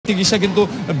চিকিৎসা কিন্তু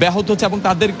ব্যাহত হচ্ছে এবং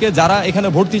তাদেরকে যারা এখানে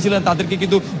ভর্তি ছিলেন তাদেরকে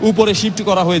কিন্তু উপরে শিফট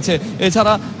করা হয়েছে।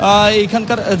 এছাড়া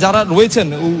এখানকার যারা রয়েছেন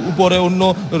উপরে অন্য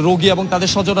রোগী এবং তাদের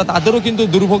স্বজনরা তাদেরও কিন্তু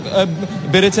দুর্ভোগ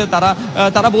বেড়েছে।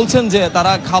 তারা বলছেন যে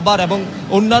তারা খাবার এবং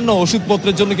অন্যান্য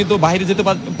ওষুধপত্রের জন্য কিন্তু বাইরে যেতে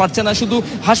পারছে না। শুধু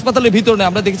হাসপাতালের ভিতর নয়,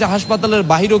 আমরা দেখেছি হাসপাতালের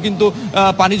বাহিরেও কিন্তু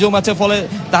পানি জমাচ্ছে, ফলে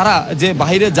তারা যে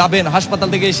বাইরে যাবেন হাসপাতাল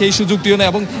থেকে সেই সুযোগটিও নেই।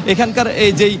 এবং এখানকার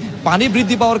এই যেই পানি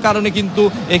বৃদ্ধি পাওয়ার কারণে কিন্তু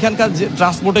এখানকার যে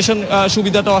ট্রান্সপোর্টেশন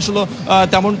সুবিধাটা আসলে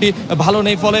তেমনটি ভালো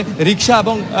নেই, ফলে রিক্সা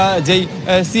এবং যেই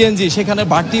সিএনজি সেখানে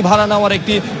বাড়তি ভাড়া নেওয়ার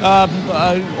একটি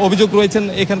অভিযোগ রয়েছেন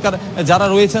এখানকার যারা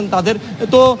রয়েছেন তাদের।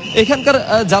 তো এখানকার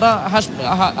যারা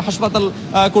হাসপাতাল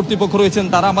কর্তৃপক্ষ রয়েছেন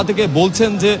তারা আমাদেরকে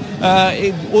বলছেন যে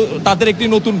তাদের একটি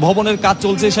নতুন ভবনের কাজ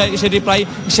চলছে, সেটি প্রায়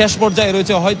শেষ পর্যায়ে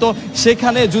রয়েছে। হয়তো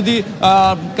সেখানে যদি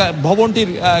ভবনটির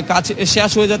কাজ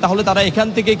শেষ হয়ে যায় তাহলে তারা এখান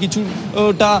থেকে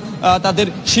কিছুটা তাদের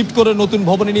শিফট করে নতুন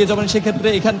ভবনে নিয়ে যাবেন। সেক্ষেত্রে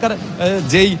এখানকার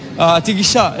যেই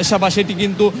চিকিৎসা সেবা সেটি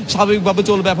কিন্তু স্বাভাবিকভাবে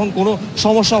চলবে এবং কোনো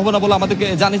সমস্যা হবে না বলে আমাদেরকে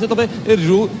জানিয়েছে। তবে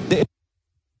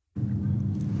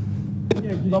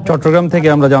চট্টগ্রাম থেকে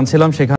আমরা জানছিলাম সেখানে